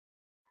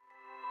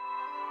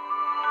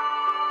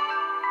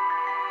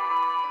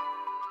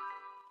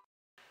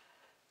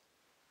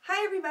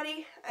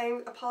everybody! I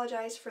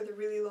apologize for the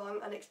really long,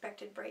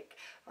 unexpected break.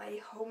 My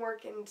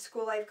homework and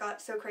school life got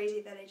so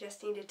crazy that I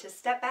just needed to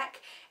step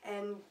back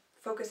and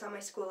focus on my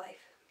school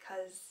life,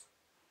 because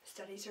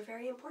studies are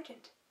very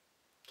important.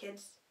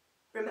 Kids,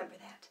 remember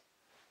that.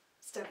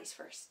 Studies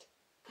first.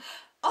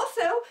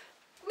 Also,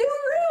 new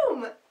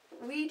room!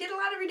 We did a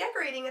lot of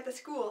redecorating at the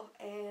school,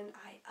 and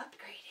I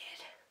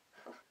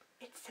upgraded.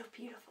 It's so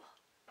beautiful.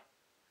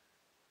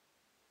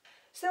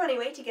 So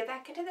anyway, to get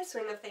back into the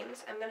swing of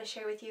things, I'm going to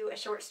share with you a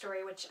short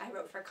story which I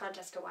wrote for a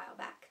contest a while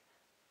back.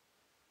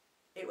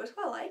 It was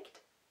well liked.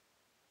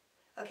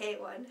 Okay,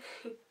 it won.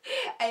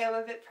 I am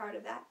a bit proud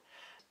of that.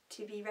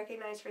 To be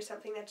recognized for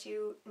something that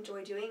you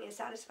enjoy doing is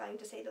satisfying,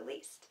 to say the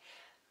least.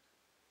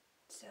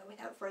 So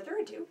without further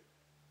ado,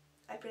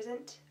 I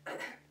present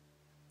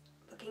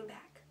Looking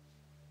Back.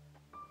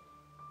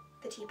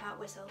 The teapot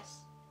whistles,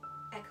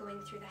 echoing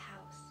through the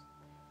house.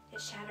 It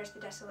shatters the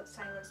desolate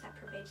silence that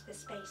pervades the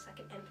space like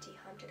an empty,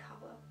 haunted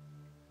hollow.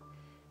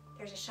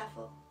 There's a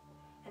shuffle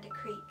and a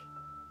creak.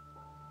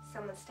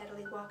 Someone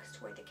steadily walks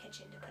toward the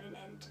kitchen to put an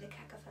end to the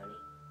cacophony.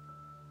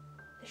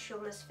 The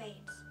shrillness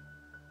fades.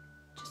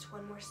 Just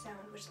one more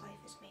sound which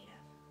life is made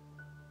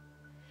of.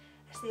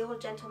 As the old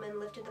gentleman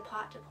lifted the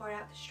pot to pour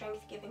out the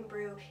strength-giving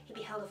brew, he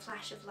beheld a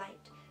flash of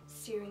light,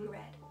 searing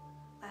red,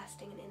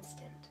 lasting an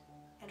instant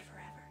and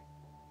forever.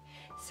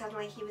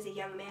 Suddenly he was a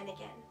young man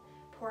again,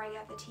 pouring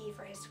out the tea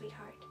for his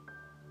sweetheart.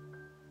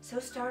 So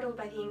startled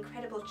by the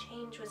incredible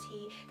change was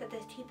he that the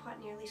teapot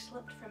nearly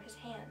slipped from his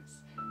hands.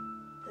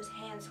 Those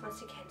hands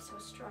once again so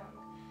strong,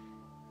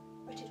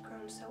 which had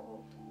grown so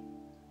old.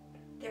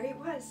 There he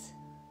was,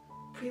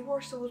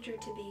 pre-war soldier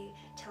to be,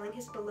 telling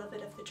his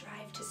beloved of the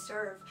drive to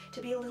serve,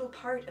 to be a little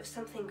part of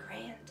something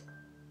grand.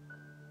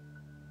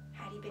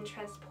 Had he been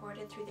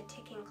transported through the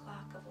ticking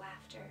clock of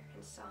laughter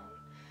and song,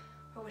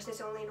 or was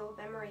this only an old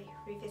memory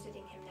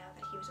revisiting him now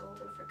that he was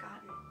old and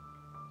forgotten?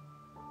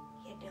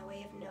 He had no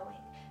way of knowing,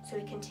 so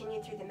he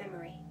continued through the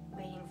memory,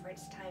 waiting for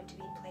its time to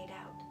be played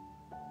out.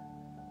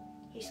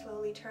 He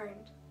slowly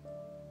turned,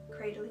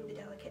 cradling the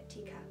delicate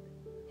teacup,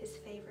 his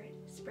favorite,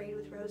 sprayed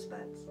with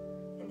rosebuds,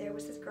 and there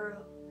was his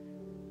girl,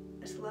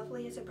 as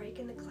lovely as a break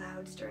in the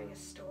clouds during a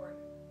storm.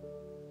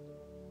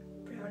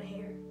 Brown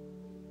hair,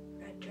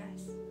 red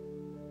dress.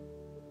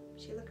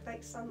 She looked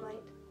like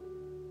sunlight,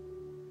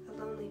 a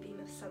lonely beam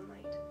of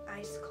sunlight,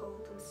 ice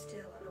cold and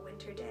still on a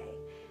winter day,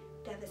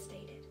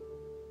 devastated.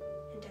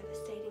 And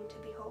devastating to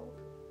behold.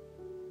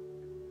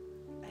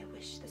 I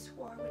wish this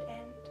war would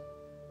end.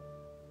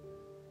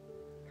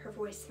 Her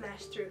voice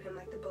smashed through him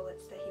like the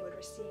bullets that he would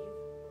receive.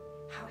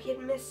 How he had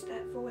missed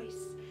that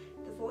voice,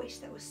 the voice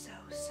that was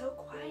so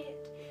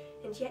quiet,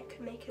 and yet could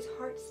make his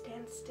heart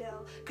stand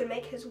still, could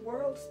make his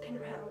world spin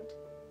round.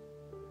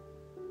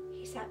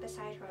 He sat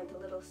beside her on the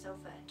little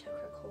sofa and took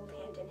her cold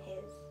hand in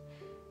his,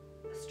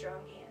 a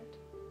strong hand,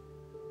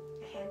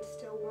 a hand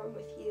still warm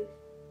with youth.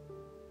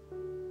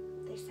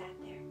 They sat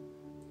there,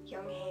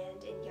 young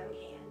hand in young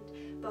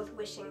hand, both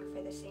wishing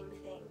for the same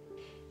thing.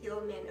 The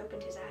old man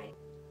opened his eyes.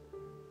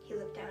 He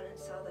looked down and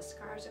saw the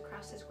scars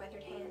across his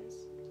weathered hands.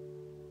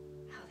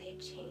 How they had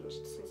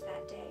changed since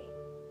that day.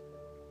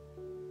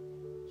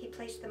 He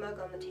placed the mug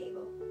on the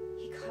table.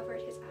 He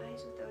covered his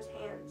eyes with those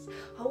hands.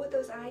 Oh, what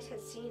those eyes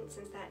had seen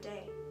since that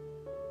day.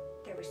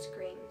 There were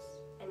screams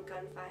and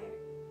gunfire.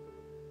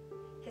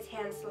 His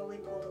hand slowly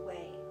pulled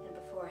away, and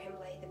before him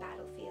lay the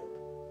battlefield,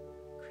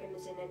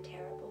 crimson and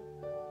terrible.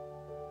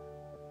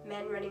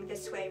 Men running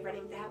this way,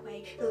 running that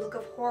way, the look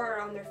of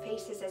horror on their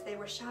faces as they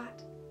were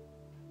shot.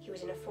 He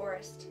was in a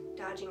forest,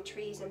 dodging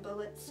trees and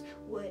bullets,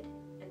 wood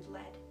and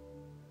lead.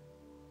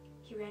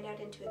 He ran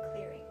out into a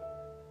clearing,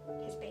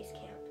 his base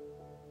camp.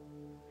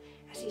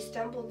 As he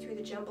stumbled through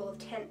the jumble of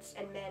tents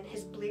and men,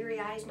 his bleary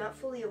eyes not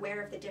fully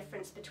aware of the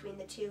difference between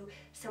the two,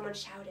 someone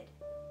shouted,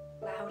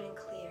 loud and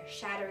clear,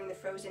 shattering the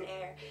frozen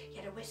air,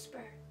 yet a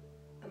whisper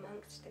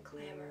amongst the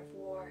clamor of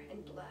war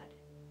and blood.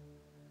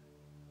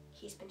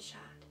 He's been shot.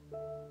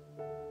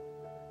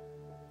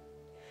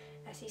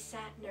 As he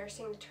sat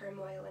nursing the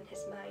turmoil in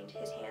his mind,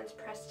 his hands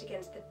pressed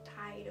against the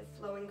tide of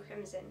flowing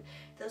crimson,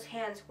 those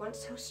hands once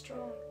so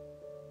strong.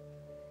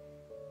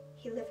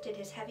 He lifted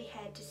his heavy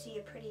head to see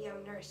a pretty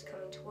young nurse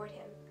coming toward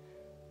him.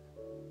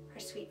 Her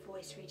sweet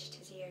voice reached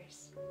his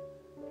ears.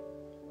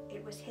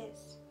 It was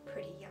his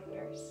pretty young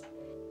nurse,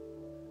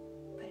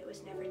 but it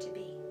was never to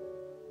be.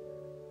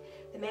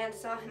 The man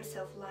saw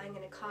himself lying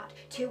in a cot,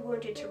 too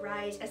wounded to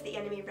rise as the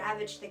enemy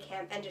ravaged the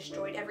camp and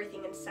destroyed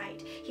everything in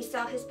sight. He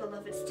saw his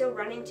beloved still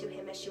running to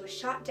him as she was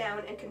shot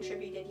down and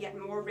contributed yet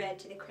more red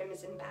to the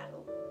crimson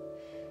battle.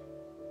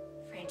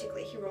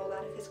 Frantically, he rolled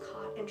out of his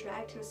cot and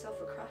dragged himself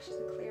across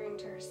the clearing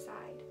to her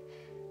side.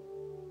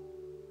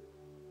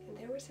 And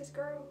there was his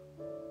girl,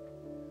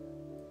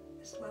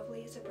 as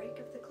lovely as a break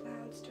of the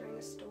clouds during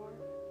a storm.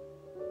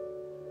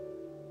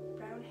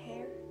 Brown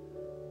hair,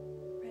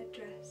 red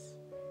dress,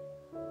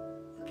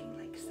 looking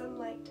like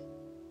sunlight.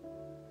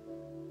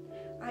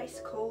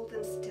 Ice cold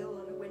and still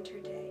on a winter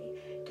day,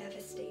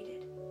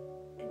 devastated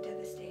and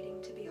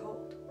devastating to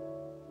behold.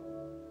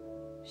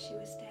 She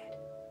was dead.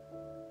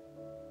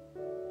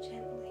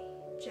 Gently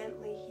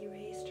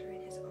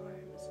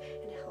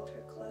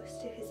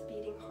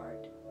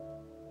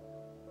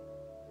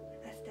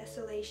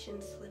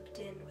isolation slipped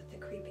in with the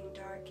creeping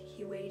dark,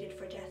 he waited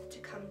for death to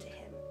come to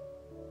him,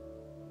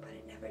 but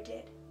it never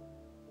did.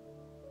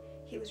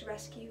 He was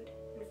rescued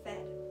and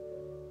fed,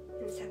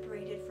 and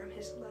separated from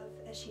his love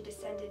as she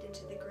descended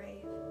into the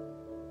grave.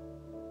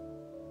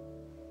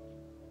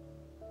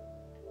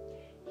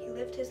 He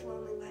lived his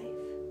lonely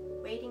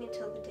life, waiting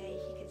until the day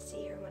he could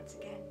see her once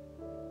again.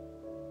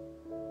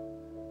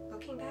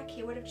 Looking back,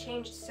 he would have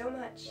changed so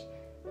much,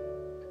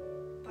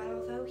 but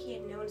although he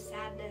had known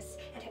sadness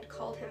and had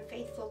called him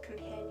faithful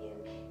companion,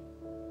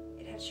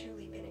 it had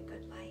surely been a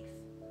good life.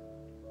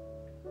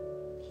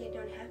 He had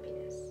known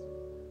happiness.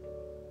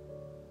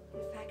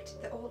 In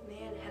fact, the old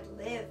man had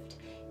lived,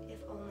 if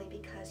only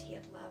because he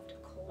had loved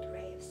a cold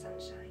ray of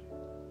sunshine.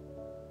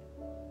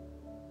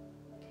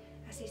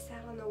 As he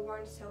sat on the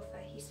worn sofa,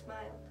 he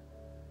smiled,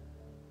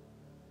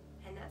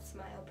 and that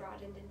smile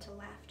broadened into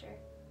laughter.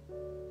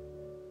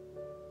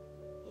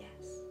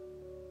 Yes,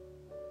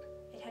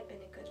 it had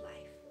been a good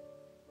life.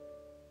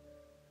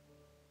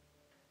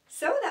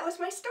 So that was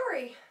my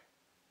story.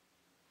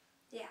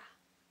 Yeah.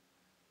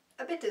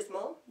 A bit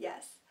dismal,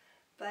 yes,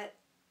 but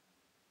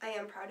I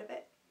am proud of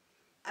it.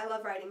 I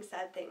love writing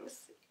sad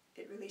things.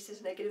 It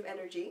releases negative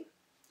energy,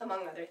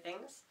 among other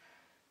things.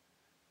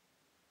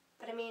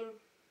 But I mean,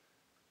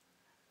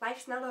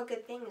 life's not all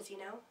good things, you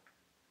know?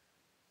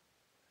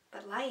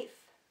 But life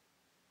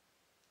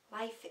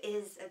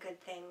is a good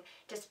thing,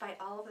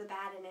 despite all of the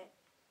bad in it.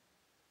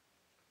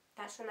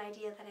 That's an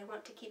idea that I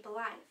want to keep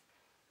alive,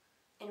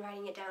 and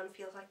writing it down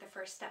feels like the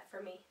first step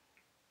for me.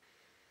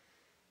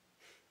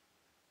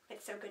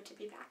 It's so good to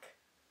be back.